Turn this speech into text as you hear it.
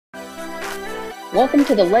Welcome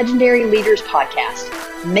to the Legendary Leaders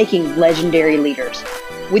Podcast, Making Legendary Leaders,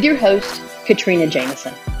 with your host, Katrina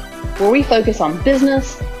Jameson, where we focus on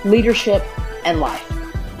business, leadership, and life.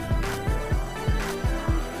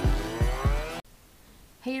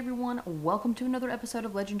 Hey everyone, welcome to another episode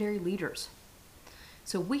of Legendary Leaders.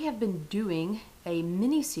 So we have been doing a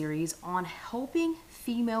mini-series on helping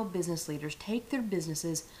female business leaders take their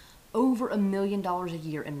businesses over $1 million a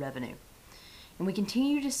year in revenue. And we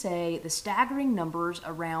continue to say the staggering numbers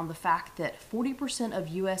around the fact that 40% of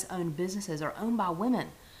U.S.-owned businesses are owned by women,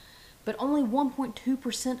 but only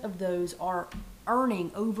 1.2% of those are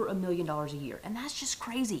earning over $1 million a year. And that's just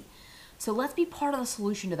crazy. So let's be part of the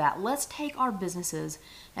solution to that. Let's take our businesses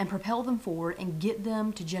and propel them forward and get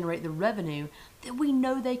them to generate the revenue that we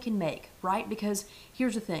know they can make, right? Because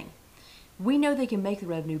here's the thing. We know they can make the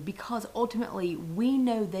revenue because ultimately we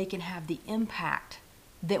know they can have the impact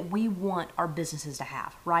that we want our businesses to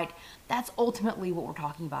have, right? That's ultimately what we're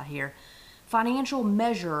talking about here. Financial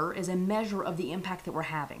measure is a measure of the impact that we're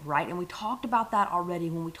having, right? And we talked about that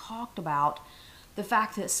already when we talked about the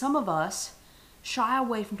fact that some of us shy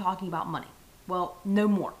away from talking about money. Well, no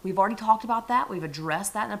more. We've already talked about that. We've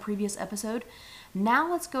addressed that in a previous episode.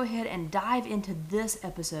 Now let's go ahead and dive into this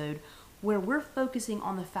episode where we're focusing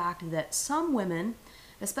on the fact that some women,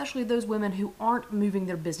 especially those women who aren't moving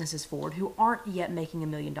their businesses forward, who aren't yet making $1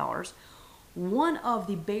 million, one of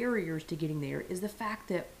the barriers to getting there is the fact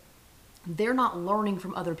that they're not learning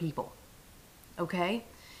from other people. Okay?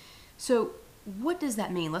 So what does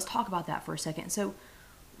that mean? Let's talk about that for a second. So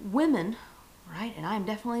women, right, and I'm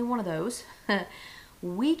definitely one of those,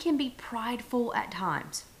 we can be prideful at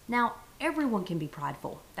times. Now, everyone can be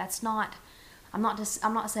prideful. I'm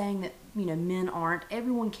not saying that, men aren't.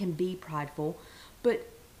 Everyone can be prideful. But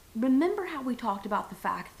remember how we talked about the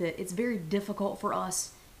fact that it's very difficult for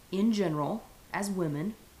us in general, as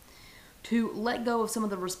women, to let go of some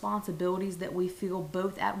of the responsibilities that we feel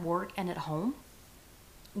both at work and at home?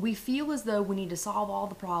 We feel as though we need to solve all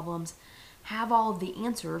the problems, have all of the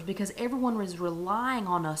answers, because everyone is relying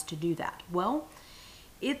on us to do that. Well,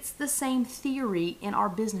 it's the same theory in our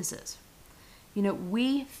businesses.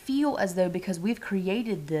 We feel as though because we've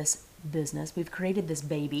created this business, we've created this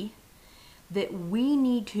baby, that we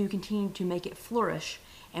need to continue to make it flourish,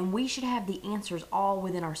 and we should have the answers all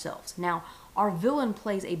within ourselves. Now, our villain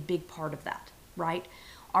plays a big part of that, right?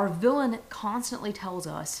 Our villain constantly tells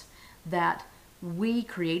us that we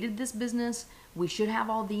created this business, we should have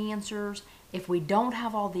all the answers. If we don't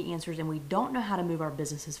have all the answers and we don't know how to move our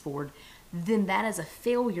businesses forward, then that is a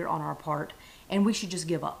failure on our part, and we should just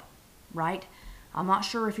give up, right? I'm not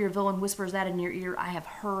sure if your villain whispers that in your ear. I have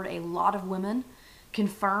heard a lot of women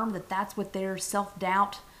confirm that that's what their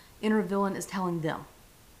self-doubt inner villain is telling them,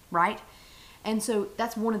 right? And so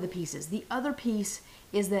that's one of the pieces. The other piece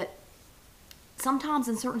is that sometimes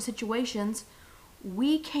in certain situations,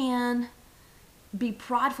 we can be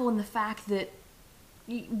prideful in the fact that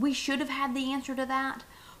we should have had the answer to that,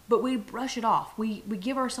 but we brush it off. We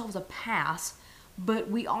give ourselves a pass, but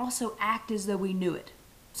we also act as though we knew it.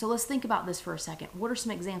 So let's think about this for a second. What are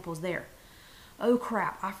some examples there? Oh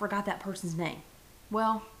crap, I forgot that person's name.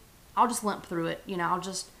 Well, I'll just limp through it. I'll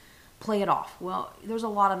just play it off. Well, there's a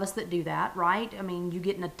lot of us that do that, right? I mean, you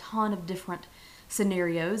get in a ton of different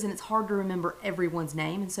scenarios, and it's hard to remember everyone's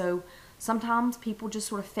name. And so sometimes people just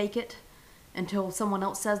sort of fake it until someone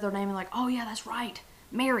else says their name and like, oh yeah, that's right.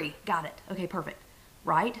 Mary, got it. Okay, perfect.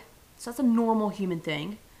 Right? So that's a normal human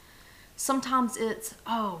thing. Sometimes it's,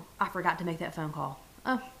 oh, I forgot to make that phone call.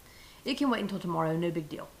 Oh, it can wait until tomorrow, no big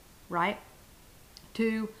deal, right?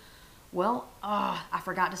 I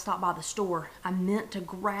forgot to stop by the store. I meant to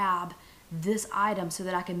grab this item so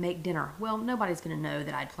that I can make dinner. Well, nobody's going to know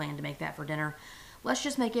that I'd planned to make that for dinner. Let's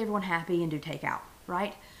just make everyone happy and do takeout,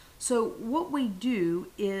 right? So what we do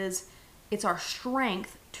is it's our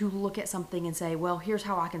strength to look at something and say, well, here's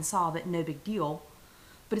how I can solve it, no big deal.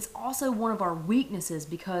 But it's also one of our weaknesses,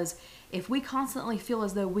 because if we constantly feel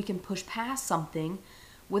as though we can push past something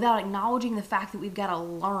without acknowledging the fact that we've got to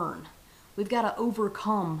learn, we've got to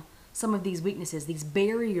overcome some of these weaknesses, these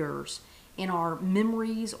barriers in our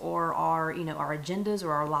memories or our agendas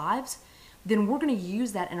or our lives, then we're going to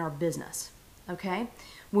use that in our business, okay?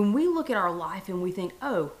 When we look at our life and we think,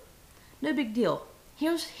 oh, no big deal,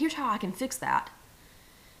 here's how I can fix that,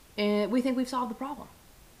 and we think we've solved the problem.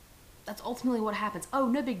 That's ultimately what happens. Oh,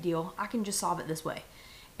 no big deal, I can just solve it this way.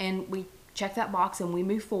 And we check that box and we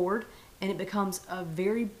move forward, and it becomes a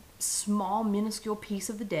very small, minuscule piece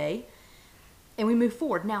of the day, and we move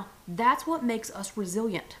forward. Now, that's what makes us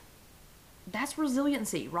resilient. That's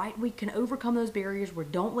resiliency, right? We can overcome those barriers. We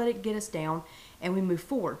don't let it get us down, and we move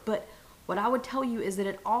forward. But what I would tell you is that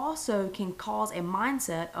it also can cause a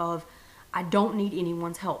mindset of, I don't need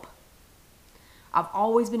anyone's help. I've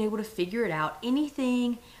always been able to figure it out.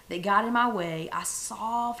 Anything that got in my way, I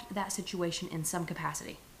solved that situation in some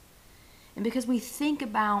capacity. And because we think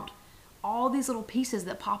about all these little pieces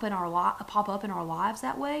that pop up in our lives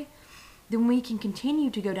that way, then we can continue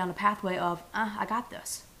to go down a pathway of, I got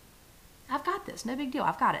this. I've got this, no big deal,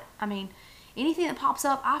 I've got it. I mean, anything that pops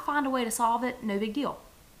up, I find a way to solve it, no big deal.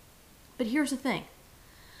 But here's the thing.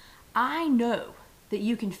 I know that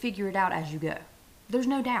you can figure it out as you go. There's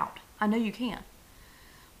no doubt. I know you can.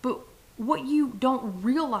 But what you don't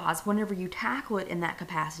realize whenever you tackle it in that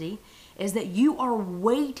capacity is that you are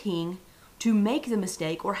waiting to make the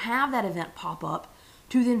mistake or have that event pop up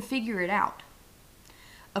to then figure it out.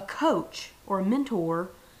 A coach or a mentor,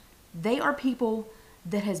 they are people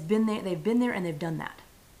that has been there, they've been there and they've done that.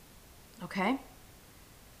 Okay?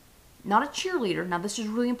 Not a cheerleader. Now this is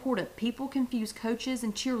really important. People confuse coaches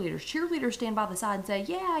and cheerleaders. Cheerleaders stand by the side and say,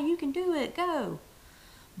 yeah, you can do it, go.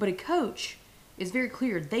 But a coach is very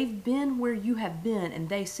clear. They've been where you have been and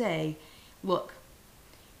they say, look,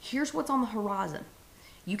 here's what's on the horizon.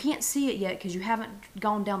 You can't see it yet because you haven't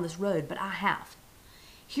gone down this road, but I have.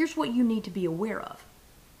 Here's what you need to be aware of.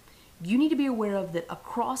 You need to be aware of that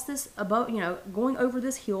across this, going over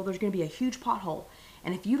this hill, there's going to be a huge pothole.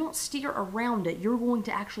 And if you don't steer around it, you're going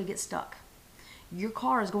to actually get stuck. Your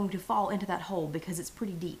car is going to fall into that hole because it's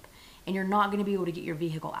pretty deep and you're not going to be able to get your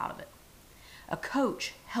vehicle out of it. A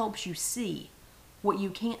coach helps you see what you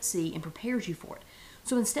can't see and prepares you for it.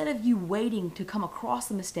 So instead of you waiting to come across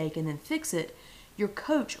the mistake and then fix it, your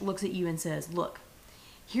coach looks at you and says, look,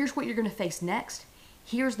 here's what you're going to face next.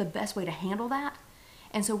 Here's the best way to handle that.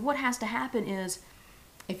 And so what has to happen is,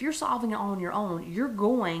 if you're solving it on your own, you're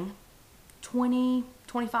going 20,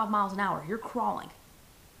 25 miles an hour. You're crawling.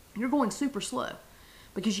 You're going super slow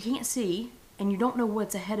because you can't see and you don't know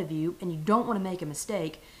what's ahead of you and you don't want to make a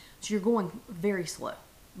mistake. So you're going very slow,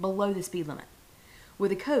 below the speed limit.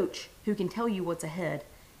 With a coach who can tell you what's ahead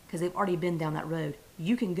because they've already been down that road,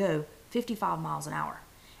 you can go 55 miles an hour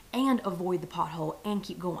and avoid the pothole and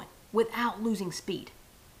keep going without losing speed.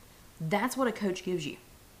 That's what a coach gives you.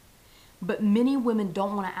 But many women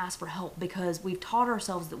don't want to ask for help because we've taught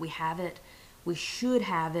ourselves that we have it, we should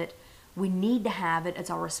have it, we need to have it, it's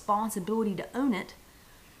our responsibility to own it.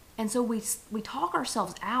 And so we talk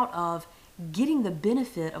ourselves out of getting the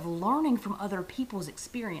benefit of learning from other people's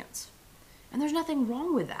experience. And there's nothing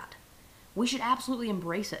wrong with that. We should absolutely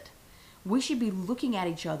embrace it. We should be looking at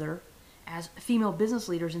each other as female business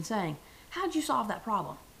leaders and saying, how did you solve that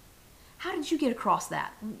problem? How did you get across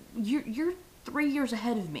that? You're 3 years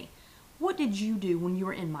ahead of me. What did you do when you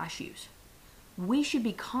were in my shoes? We should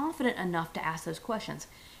be confident enough to ask those questions.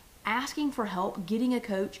 Asking for help, getting a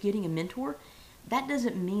coach, getting a mentor, that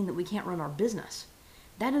doesn't mean that we can't run our business.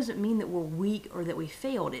 That doesn't mean that we're weak or that we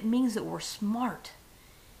failed. It means that we're smart.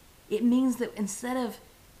 It means that instead of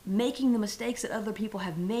making the mistakes that other people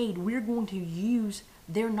have made, we're going to use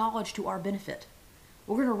their knowledge to our benefit.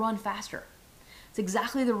 We're going to run faster. It's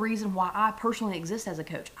exactly the reason why I personally exist as a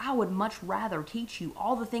coach. I would much rather teach you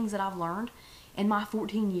all the things that I've learned in my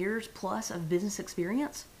 14 years plus of business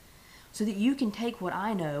experience so that you can take what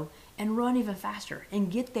I know and run even faster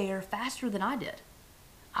and get there faster than I did.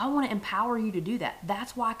 I want to empower you to do that.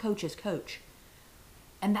 That's why coaches coach.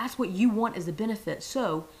 And that's what you want as a benefit.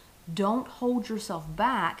 So don't hold yourself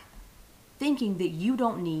back thinking that you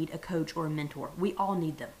don't need a coach or a mentor. We all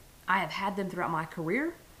need them. I have had them throughout my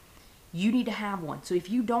career. You need to have one. So if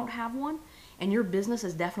you don't have one and your business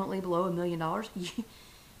is definitely below $1 million,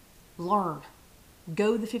 learn.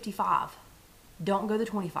 Go the 55. Don't go the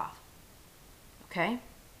 25. Okay?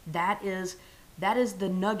 That is the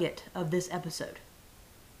nugget of this episode.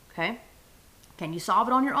 Okay? Can you solve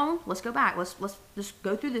it on your own? Let's go back. Let's just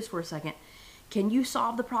go through this for a second. Can you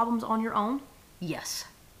solve the problems on your own? Yes.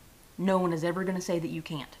 No one is ever going to say that you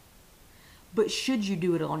can't. But should you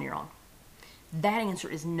do it on your own? That answer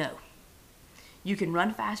is no. You can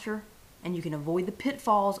run faster and you can avoid the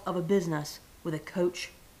pitfalls of a business with a coach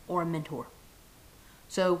or a mentor.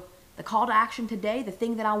 So the call to action today, the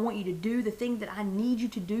thing that I want you to do, the thing that I need you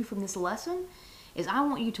to do from this lesson is I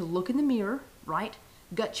want you to look in the mirror, right?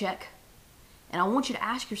 Gut check. And I want you to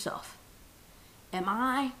ask yourself, am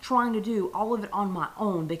I trying to do all of it on my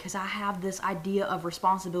own because I have this idea of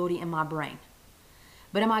responsibility in my brain?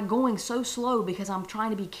 But am I going so slow because I'm trying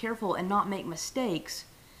to be careful and not make mistakes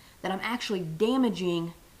that I'm actually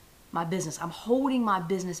damaging my business? I'm holding my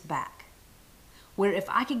business back. Where if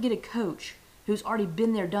I could get a coach who's already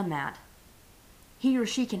been there, done that, he or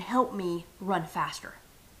she can help me run faster.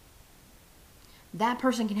 That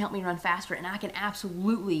person can help me run faster, and I can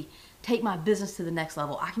absolutely take my business to the next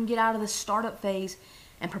level. I can get out of the startup phase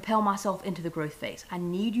and propel myself into the growth phase. I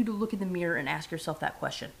need you to look in the mirror and ask yourself that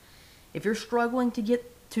question. If you're struggling to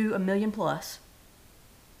get to $1 million plus,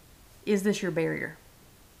 is this your barrier?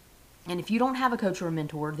 And if you don't have a coach or a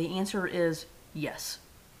mentor, the answer is yes.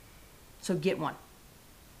 So get one.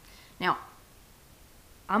 Now,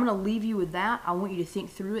 I'm going to leave you with that. I want you to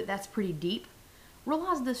think through it. That's pretty deep.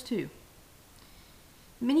 Realize this too.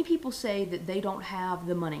 Many people say that they don't have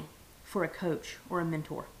the money for a coach or a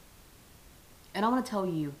mentor. And I want to tell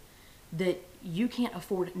you that you can't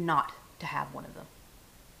afford not to have one of them.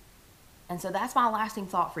 And so that's my lasting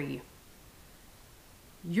thought for you.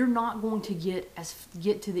 You're not going to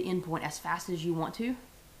get to the end point as fast as you want to.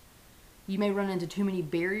 You may run into too many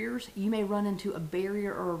barriers. You may run into a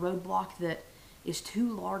barrier or a roadblock that is too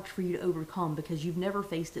large for you to overcome because you've never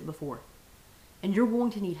faced it before. And you're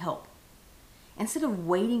going to need help. Instead of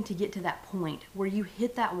waiting to get to that point where you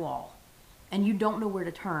hit that wall and you don't know where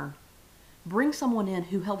to turn, bring someone in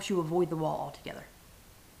who helps you avoid the wall altogether.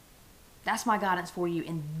 That's my guidance for you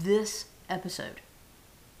in this episode.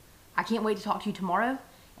 I can't wait to talk to you tomorrow,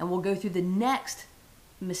 and we'll go through the next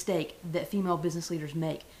mistake that female business leaders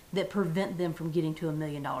make that prevent them from getting to $1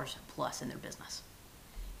 million plus in their business.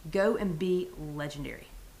 Go and be legendary.